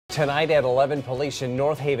Tonight at 11, police in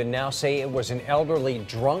North Haven now say it was an elderly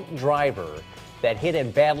drunk driver that hit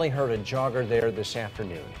and badly hurt a jogger there this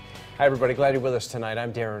afternoon. Hi, everybody. Glad you're with us tonight.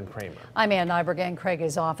 I'm Darren Kramer. I'm Ann Nyberg, and Craig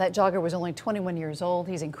is off. That jogger was only 21 years old.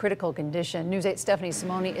 He's in critical condition. News 8's Stephanie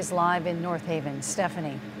Simone is live in North Haven.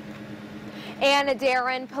 Stephanie. And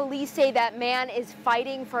Darren, police say that man is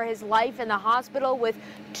fighting for his life in the hospital with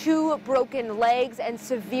 2 broken legs and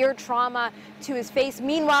severe trauma to his face.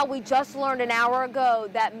 Meanwhile, we just learned an hour ago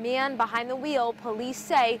that man behind the wheel, police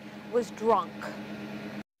say, was drunk.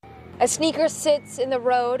 A sneaker sits in the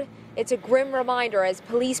road. It's a grim reminder as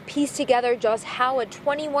police piece together just how a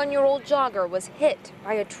 21-year-old jogger was hit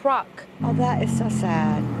by a truck. Oh, that is so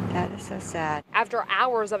sad. That is so sad. After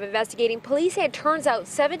hours of investigating, police say it turns out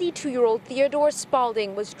 72-year-old Theodore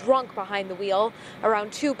Spalding was drunk behind the wheel.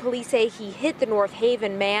 Around 2, police say he hit the North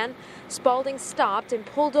Haven man. Spalding stopped and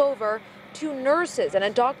pulled over. 2 nurses and a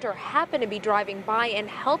doctor happened to be driving by and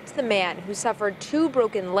helped the man, who suffered 2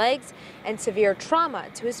 broken legs and severe trauma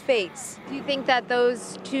to his face. Do you think that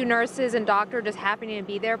those 2 nurses and doctor just happening to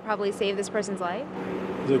be there probably saved this person's life?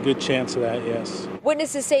 There's a good chance of that, yes.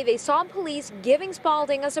 Witnesses say they saw police giving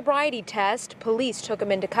Spalding a sobriety test. Police took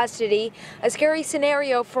him into custody. A scary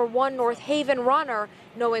scenario for one North Haven runner,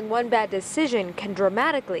 knowing one bad decision can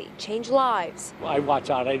dramatically change lives. I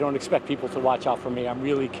watch out. I don't expect people to watch out for me. I'm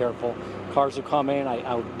really careful. Cars will come in.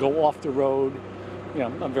 I'll go off the road. You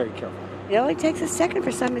know, I'm very careful. It only takes a second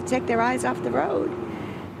for someone to take their eyes off the road,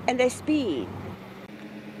 and they speed.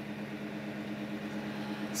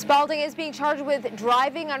 Spalding is being charged with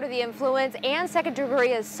driving under the influence and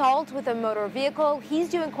second-degree assault with a motor vehicle. He's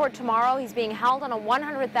due in court tomorrow. He's being held on a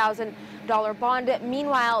 $100,000 bond.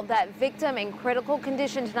 Meanwhile, that victim in critical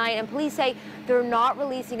condition tonight, and police say they're not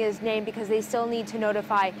releasing his name because they still need to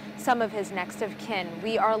notify some of his next of kin.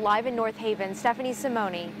 We are live in North Haven. Stephanie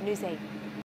Simone, News 8.